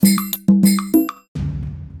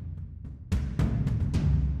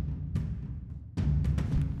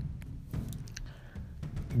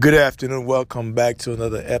Good afternoon. Welcome back to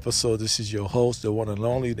another episode. This is your host, the one and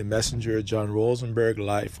only, the messenger, John Rosenberg,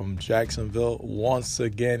 live from Jacksonville. Once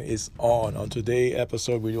again, it's on today's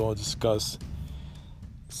episode, we want to discuss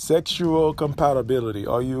sexual compatibility.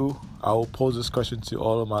 I will pose this question to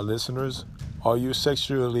all of my listeners. Are you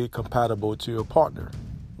sexually compatible to your partner?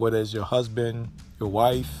 Whether it's your husband, your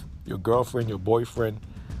wife, your girlfriend, your boyfriend,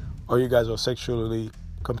 or you guys are sexually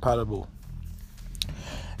compatible.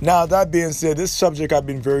 Now, that being said, this subject has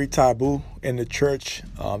been very taboo in the church.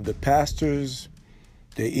 The pastors,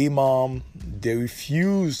 the imam, they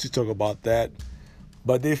refuse to talk about that.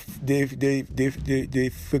 But they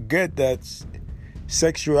forget that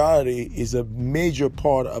sexuality is a major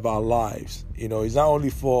part of our lives. You know, it's not only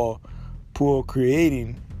for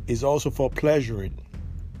procreating, it's also for pleasuring.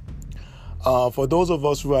 For those of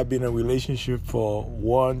us who have been in a relationship for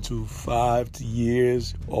 1 to 5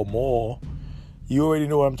 years or more, you already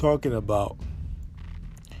know what I'm talking about.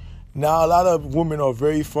 Now, a lot of women are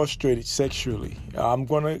very frustrated sexually. I'm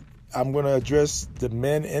gonna address the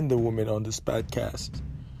men and the women on this podcast.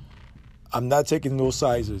 I'm not taking no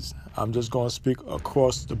sizes. I'm just gonna speak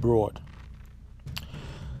across the board.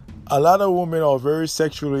 A lot of women are very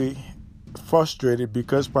sexually frustrated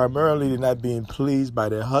because primarily they're not being pleased by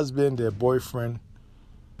their husband, their boyfriend,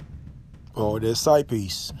 or their side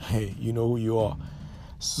piece. Hey, you know who you are.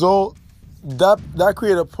 So that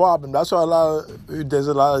create a problem. That's why there's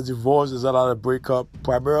a lot of divorce, there's a lot of breakup.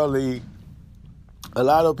 Primarily, a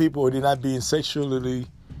lot of people are not being sexually,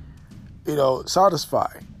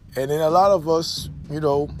 satisfied. And then a lot of us, and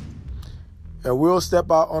we'll step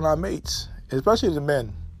out on our mates, especially the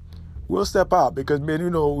men. We'll step out because men,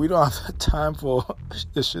 we don't have time for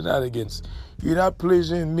the shenanigans. You're not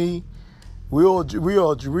pleasing me. We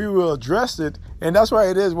will address it, and that's why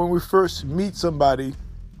it is when we first meet somebody.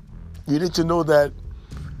 You need to know that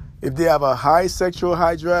if they have a high sexual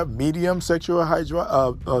high drive, medium sexual high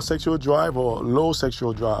drive, sexual drive, or low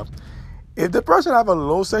sexual drive. If the person have a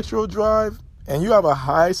low sexual drive and you have a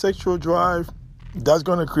high sexual drive, that's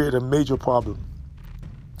going to create a major problem.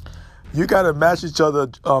 You got to match each other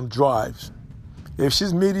drives. If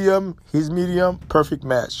she's medium, he's medium, perfect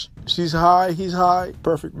match. She's high, he's high,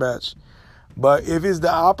 perfect match. But if it's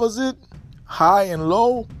the opposite, high and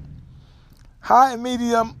low, high and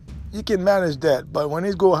medium, you can manage that. But when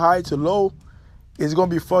it go high to low, it's going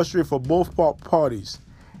to be frustrating for both parties.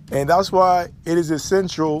 And that's why it is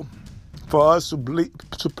essential for us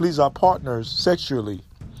to please our partners sexually.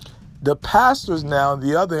 The pastors now, on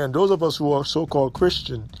the other end, those of us who are so-called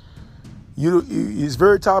Christian, it's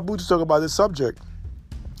very taboo to talk about this subject.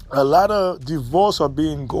 A lot of divorce are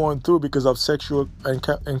going through because of sexual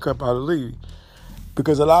incompatibility.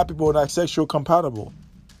 Because a lot of people are not sexual compatible.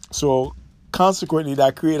 So consequently,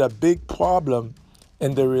 that create a big problem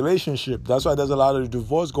in the relationship. That's why there's a lot of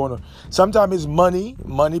divorce going on. Sometimes it's money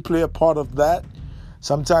play a part of that.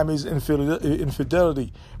 Sometimes it's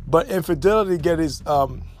infidelity. But infidelity is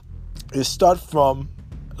start from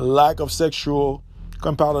lack of sexual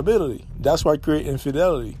compatibility. That's why create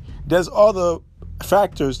infidelity. There's other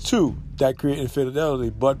factors too that create infidelity,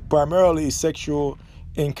 but primarily sexual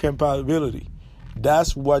incompatibility.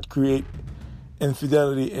 That's what create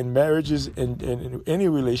infidelity in marriages and in any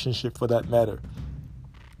relationship for that matter.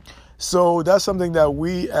 So that's something that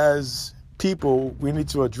we as people, we need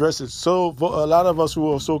to address it. So for a lot of us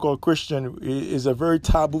who are so-called Christian, is a very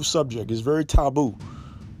taboo subject. It's very taboo.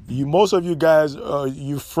 Most of you guys,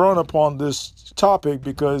 you frown upon this topic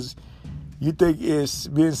because you think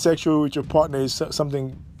being sexual with your partner is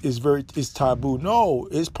something is taboo. No,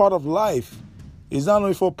 it's part of life. It's not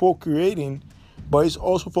only for procreating, but it's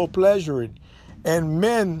also for pleasuring. And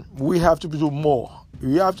men, we have to do more.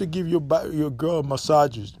 You have to give your girl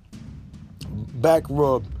massages, back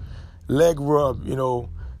rub, leg rub,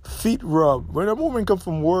 feet rub. When a woman comes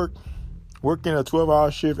from working a 12-hour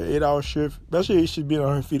shift, an 8-hour shift, especially if she's been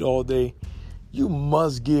on her feet all day, you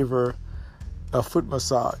must give her a foot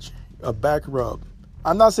massage, a back rub.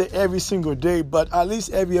 I'm not saying every single day, but at least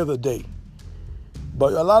every other day.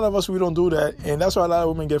 But a lot of us, we don't do that, and that's why a lot of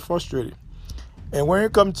women get frustrated. And when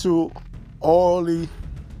it comes to all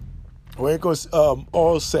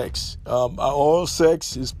sex, all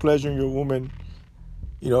sex is pleasuring your woman,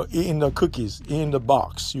 eating the cookies, eating the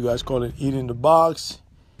box. You guys call it eating the box,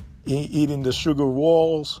 eating the sugar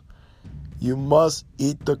walls. You must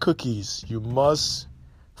eat the cookies. You must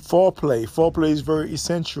foreplay. Foreplay is very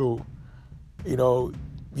essential. You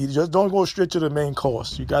just don't go straight to the main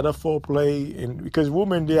course. You gotta foreplay, and because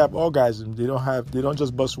women, they have orgasm. They don't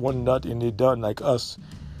just bust one nut and they're done like us.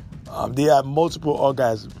 They have multiple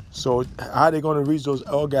orgasms. So how are they going to reach those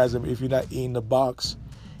orgasms if you're not eating the box,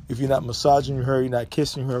 if you're not massaging her, you're not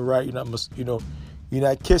kissing her right, you're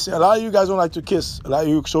not kissing. A lot of you guys don't like to kiss. A lot of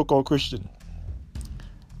you so-called Christian.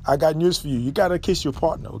 I got news for you. You got to kiss your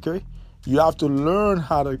partner, okay? You have to learn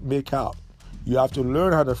how to make out. You have to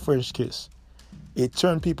learn how to French kiss. It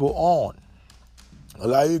turns people on. A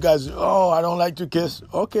lot of you guys, I don't like to kiss.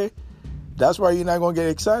 Okay. That's why you're not going to get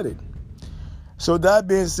excited. So that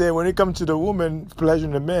being said, when it comes to the woman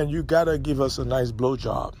pleasuring the man, you got to give us a nice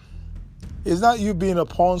blowjob. It's not you being a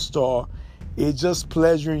porn star. It's just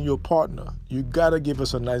pleasuring your partner. You got to give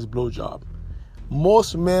us a nice blowjob.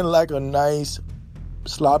 Most men like a nice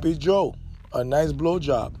sloppy Joe, a nice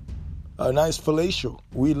blowjob, a nice fellatio.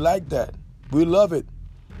 We like that. We love it.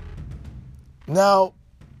 Now,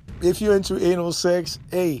 if you're into anal sex,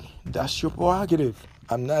 hey, that's your prerogative.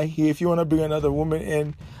 I'm not here. If you want to bring another woman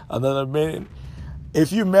in, another man,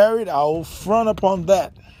 if you're married, I'll front upon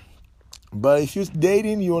that. But if you're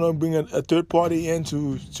dating, you want to bring a third party in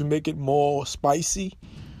to make it more spicy,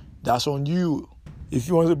 that's on you. If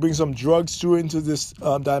you want to bring some drugs into this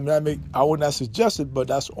dynamic, I would not suggest it, but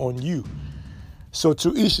that's on you. So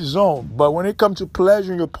to each his own. But when it comes to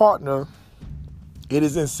pleasuring your partner, it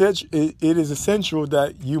is essential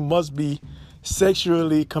that you must be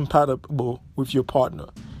sexually compatible with your partner.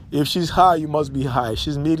 If she's high, you must be high. If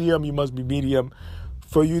she's medium, you must be medium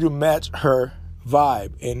for you to match her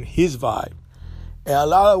vibe and his vibe. And a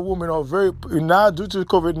lot of women are now due to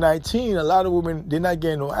COVID-19, a lot of women, they're not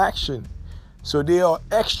getting no action. So they are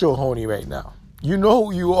extra horny right now. You know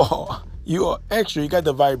who you are. You are extra. You got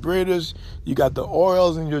the vibrators. You got the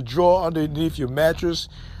oils in your drawer underneath your mattress.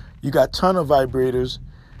 You got a ton of vibrators.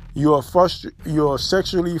 You are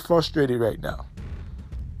sexually frustrated right now.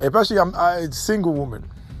 Especially I'm a single woman.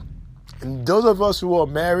 And those of us who are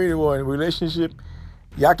married or in a relationship,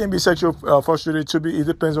 y'all can be sexually frustrated too. It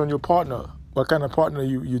depends on your partner, what kind of partner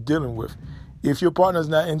you're dealing with. If your partner's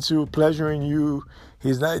not into pleasuring you,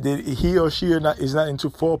 he or she is not into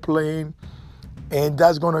foreplaying, and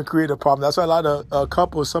that's going to create a problem. That's why a lot of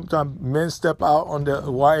couples, sometimes men step out on their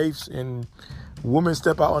wives and women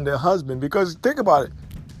step out on their husband. Because think about it.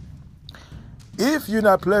 If you're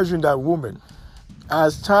not pleasuring that woman,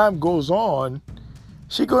 as time goes on,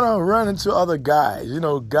 she's going to run into other guys. You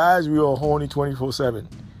know, guys, we are horny 24/7.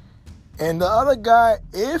 And the other guy,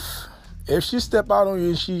 if she step out on you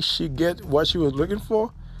and she get what she was looking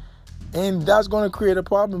for, and that's going to create a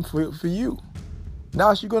problem for you.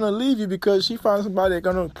 Now she's going to leave you because she finds somebody that's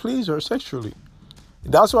going to please her sexually.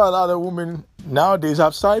 That's why a lot of women nowadays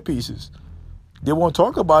have side pieces. They won't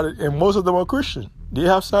talk about it, and most of them are Christian. They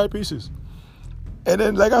have side pieces. And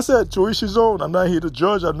then, like I said, to each his own. I'm not here to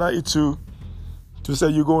judge. I'm not here to say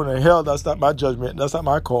you're going to hell. That's not my judgment. That's not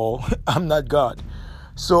my call. I'm not God.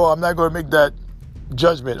 So I'm not going to make that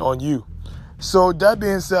judgment on you. So that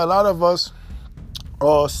being said, a lot of us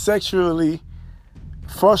are sexually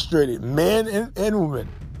frustrated, men and women.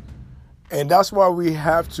 And that's why we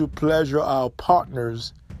have to pleasure our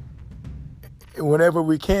partners whenever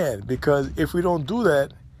we can. Because if we don't do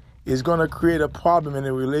that, it's going to create a problem in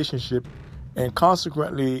a relationship. And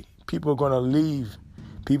consequently, people are going to leave.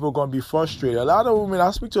 People are going to be frustrated. A lot of women,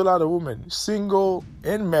 I speak to a lot of women, single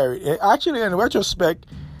and married. And actually, in retrospect,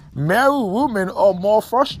 married women are more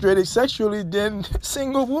frustrated sexually than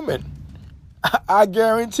single women. I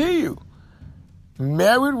guarantee you.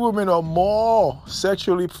 Married women are more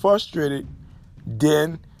sexually frustrated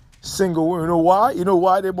than single women. You know why? You know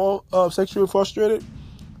why they're more sexually frustrated?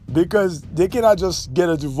 Because they cannot just get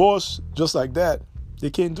a divorce just like that.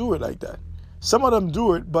 They can't do it like that. Some of them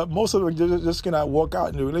do it, but most of them just cannot walk out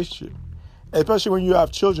in the relationship, especially when you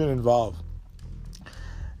have children involved.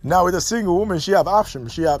 Now, with a single woman, she have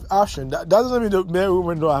options. That doesn't mean that married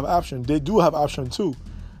women don't have options. They do have options too,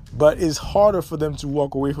 but it's harder for them to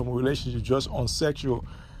walk away from a relationship just on sexual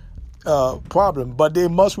problem. But they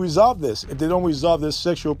must resolve this. If they don't resolve this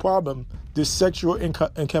sexual problem, this sexual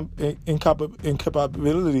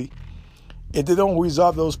incapability, if they don't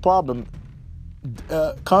resolve those problems,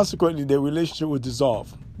 consequently, their relationship will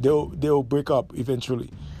dissolve. They'll break up eventually.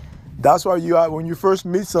 That's why when you first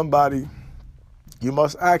meet somebody, you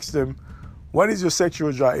must ask them, what is your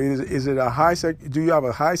sexual drive? Is it do you have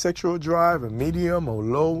a high sexual drive, a medium or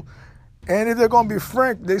low? And if they're going to be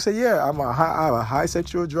frank, they say, yeah, I have a high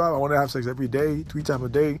sexual drive. I want to have sex every day, 3 times a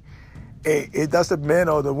day. If that's the man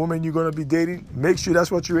or the woman you're going to be dating, make sure that's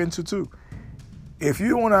what you're into too. If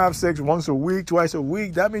you want to have sex once a week, twice a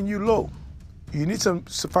week, that means you're low. You need to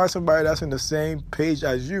find somebody that's in the same page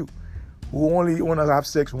as you, who only want to have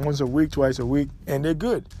sex once a week, twice a week, and they're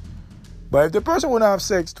good. But if the person want to have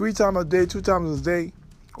sex 3 times a day, 2 times a day,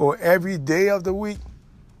 or every day of the week,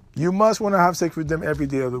 you must want to have sex with them every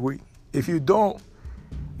day of the week. If you don't,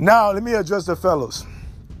 Now, let me address the fellas.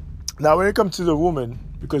 Now, when it comes to the woman,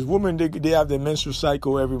 because women, they have their menstrual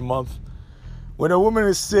cycle every month. When a woman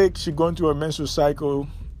is sick, she's going through her menstrual cycle,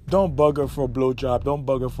 don't bug her for a blowjob. Don't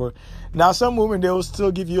bug her for... Now, some women, they will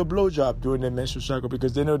still give you a blowjob during their menstrual cycle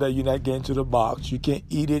because they know that you're not getting to the box. You can't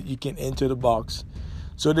eat it. You can't enter the box.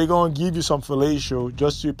 So they're going to give you some fellatio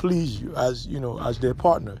just to please you as their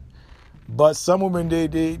partner. But some women,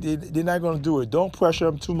 they're not going to do it. Don't pressure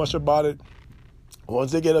them too much about it.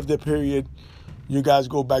 Once they get off their period, you guys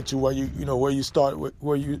go back to where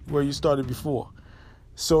you started before.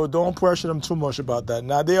 So don't pressure them too much about that.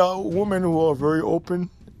 Now, there are women who are very open.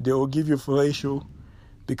 They will give you fellatio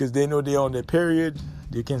because they know they're on their period.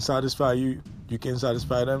 They can satisfy you. You can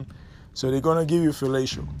satisfy them. So they're going to give you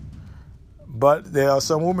fellatio. But there are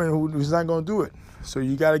some women who's not going to do it. So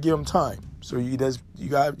you got to give them time. So you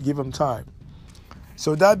got to give them time.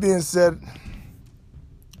 So that being said,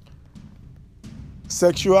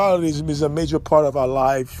 sexuality is a major part of our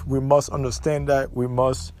life. We must understand that. We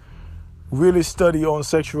must really study on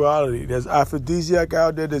sexuality. There's aphrodisiac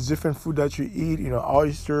out there. There's different food that you eat.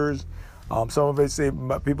 Oysters. Some of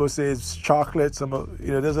it people say it's chocolate.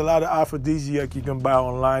 There's a lot of aphrodisiac you can buy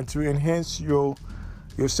online to enhance your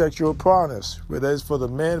sexual prowess, whether it's for the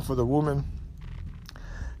man, for the woman.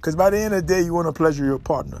 Because by the end of the day, you want to pleasure your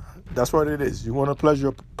partner. That's what it is. You want to pleasure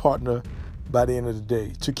your partner by the end of the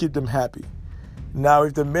day to keep them happy. Now,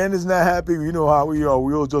 if the man is not happy, you know how we are.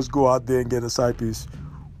 We'll just go out there and get a side piece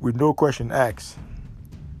with no question asked.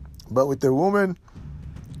 But with the woman,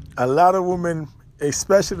 a lot of women,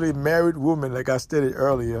 especially married women, like I stated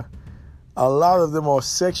earlier, a lot of them are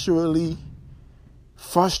sexually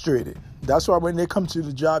frustrated. That's why when they come to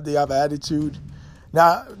the job, they have attitude.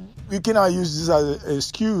 Now, you cannot use this as an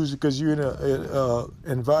excuse because you're in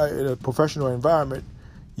a professional environment.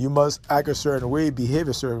 You must act a certain way, behave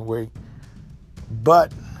a certain way.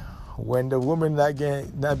 But when the woman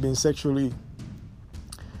not being sexually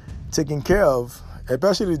taken care of,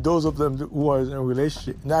 especially those of them who are in a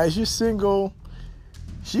relationship. Now, if she's single,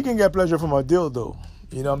 she can get pleasure from a dildo.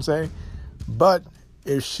 You know what I'm saying? But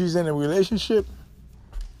if she's in a relationship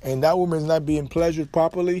and that woman is not being pleasured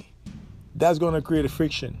properly, that's going to create a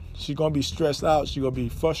friction. She's going to be stressed out. She's going to be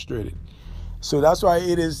frustrated. So that's why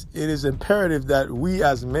it is imperative that we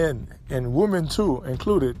as men, and women too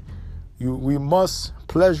included, we must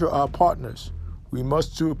pleasure our partners. We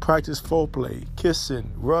must practice foreplay,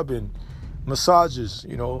 kissing, rubbing, massages,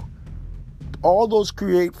 All those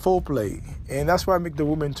create foreplay. And that's why make the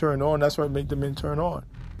women turn on. That's why make the men turn on.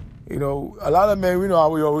 A lot of men, we know how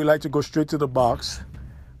we like to go straight to the box.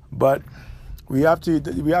 But we have to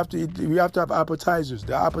have appetizers.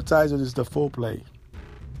 The appetizer is the foreplay.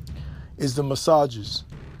 It's the massages.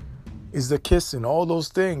 It's the kissing, all those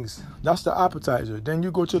things. That's the appetizer. Then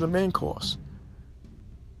you go to the main course.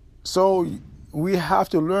 So we have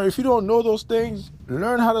to learn. If you don't know those things,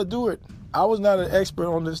 learn how to do it. I was not an expert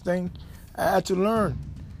on this thing. I had to learn.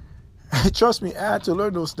 Trust me, I had to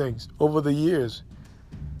learn those things over the years.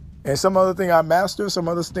 And some other thing I mastered, some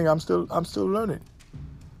other thing I'm still learning.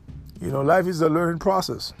 Life is a learning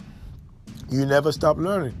process. You never stop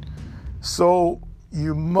learning. So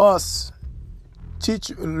you must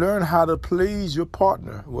learn how to please your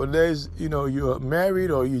partner. Whether you're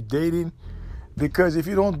married or you're dating. Because if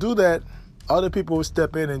you don't do that, other people will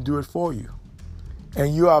step in and do it for you.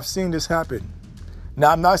 And I've seen this happen.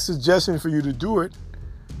 Now, I'm not suggesting for you to do it,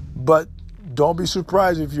 but don't be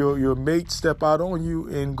surprised if your mate step out on you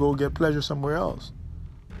and go get pleasure somewhere else.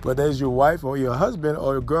 Whether it's your wife or your husband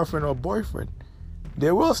or your girlfriend or boyfriend,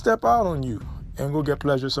 they will step out on you and go get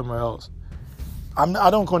pleasure somewhere else. I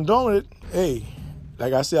don't condone it. Hey,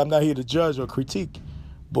 like I said, I'm not here to judge or critique.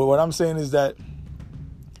 But what I'm saying is that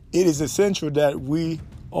it is essential that we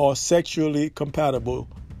are sexually compatible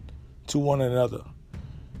to one another.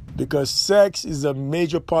 Because sex is a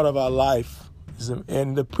major part of our life.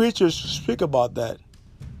 And the preachers speak about that.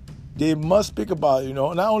 They must speak about,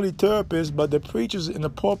 not only therapists, but the preachers in the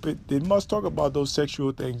pulpit, they must talk about those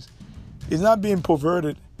sexual things. It's not being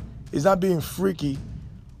perverted. It's not being freaky.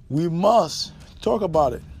 We must talk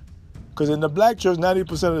about it. Because in the black church,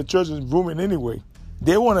 90% of the church is booming anyway.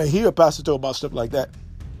 They want to hear a pastor talk about stuff like that.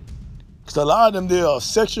 Because a lot of them, they are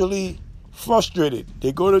sexually frustrated.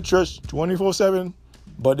 They go to church 24/7,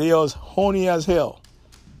 but they are horny as hell.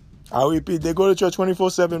 I repeat, they go to church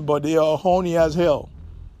 24/7, but they are horny as hell.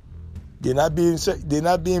 They're not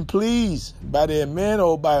being pleased by their men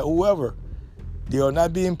or by whoever. They are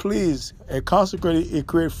not being pleased. And consequently, it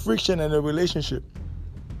creates friction in a relationship.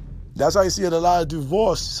 That's why you see a lot of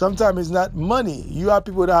divorce. Sometimes it's not money. You have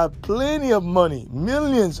people that have plenty of money,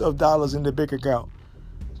 millions of dollars in their bank account.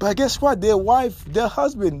 But guess what? Their wife, their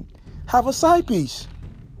husband have a side piece.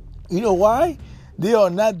 You know why? They are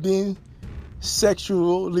not being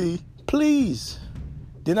sexually pleased.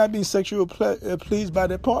 They're not being sexually pleased by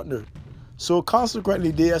their partner. So consequently,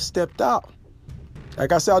 they are stepped out.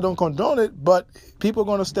 Like I said, I don't condone it, but people are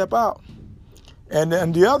going to step out. And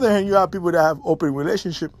on the other hand, you have people that have open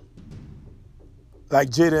relationship, like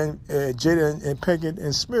Jada and Pinkett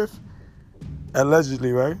and Smith,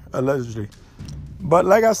 allegedly, right? Allegedly. But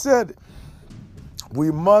like I said,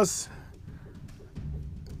 we must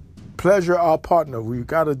pleasure our partner. We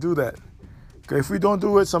got to do that. Because if we don't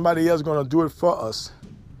do it, somebody else is going to do it for us.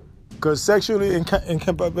 Because sexually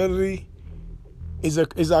incompatibility is our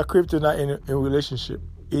kryptonite in a relationship.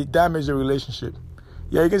 It damages a relationship.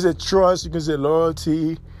 Yeah, you can say trust, you can say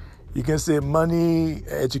loyalty, you can say money,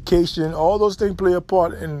 education. All those things play a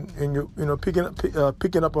part in your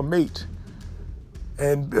picking up a mate.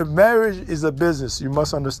 And marriage is a business. You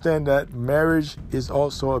must understand that marriage is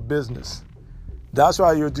also a business. That's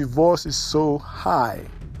why your divorce is so high.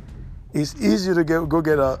 It's easy to go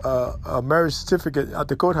get a marriage certificate at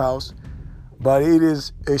the courthouse, but it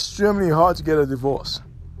is extremely hard to get a divorce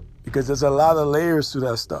because there's a lot of layers to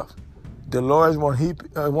that stuff. The lawyers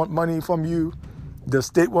want money from you. The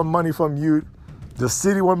state want money from you. The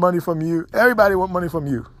city want money from you. Everybody want money from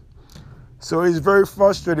you. So it's very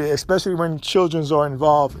frustrating, especially when children are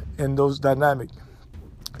involved in those dynamics.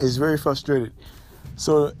 It's very frustrating.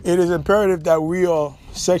 So it is imperative that we are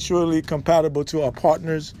sexually compatible to our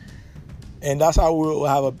partners, and that's how we'll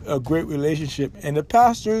have a great relationship. And the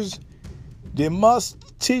pastors, they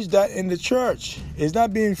must teach that in the church. It's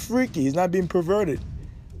not being freaky. It's not being perverted.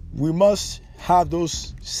 We must have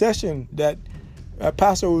those sessions that a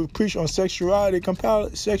pastor will preach on sexuality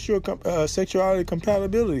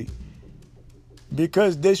compatibility.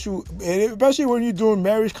 Because they should, especially when you're doing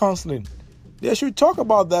marriage counseling, they should talk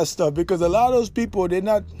about that stuff, because a lot of those people, they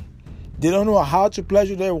don't know how to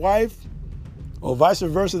pleasure their wife, or vice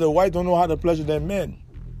versa, the wife don't know how to pleasure their men.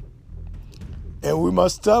 And we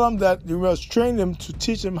must tell them that we must train them to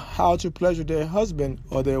teach them how to pleasure their husband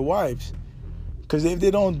or their wives. Because if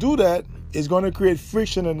they don't do that, it's going to create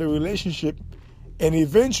friction in the relationship, and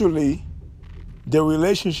eventually the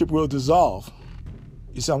relationship will dissolve.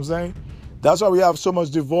 You see what I'm saying? That's why we have so much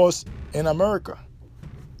divorce in America.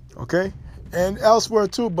 Okay? And elsewhere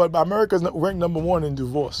too, but America's ranked number 1 in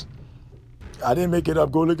divorce. I didn't make it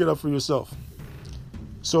up. Go look it up for yourself.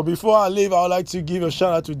 So before I leave, I would like to give a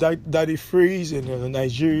shout out to Daddy Freeze in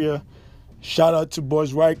Nigeria. Shout out to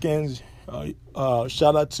Boys Rikens.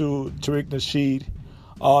 Shout out to Tariq Nasheed.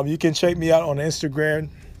 You can check me out on Instagram.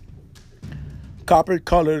 Copper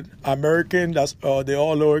Colored American. That's they're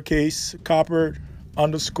all lowercase. Copper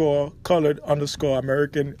 _colored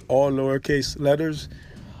 _American, all lowercase letters.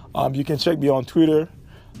 You can check me on Twitter,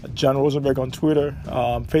 John Rosenberg on Twitter,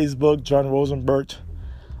 Facebook, John Rosenberg.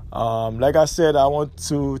 Like I said, I want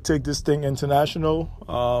to take this thing international.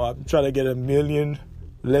 I'm trying to get 1 million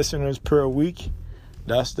listeners per week.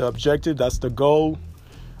 That's the objective. That's the goal.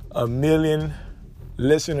 1 million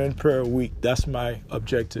listeners per week. That's my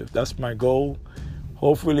objective. That's my goal.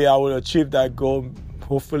 Hopefully, I will achieve that goal.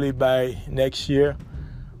 Hopefully by next year,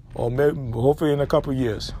 or maybe hopefully in a couple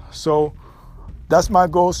years. So that's my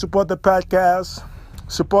goal. Support the podcast.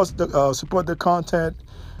 Support the content.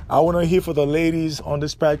 I want to hear from the ladies on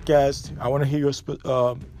this podcast. I want to hear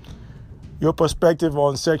your perspective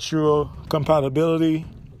on sexual compatibility.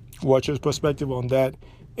 What's your perspective on that?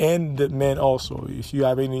 And the men also. If you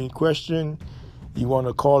have any question, you want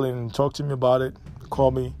to call in and talk to me about it,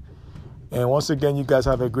 call me. And once again, you guys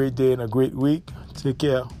have a great day and a great week. Take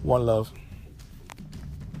care. One love.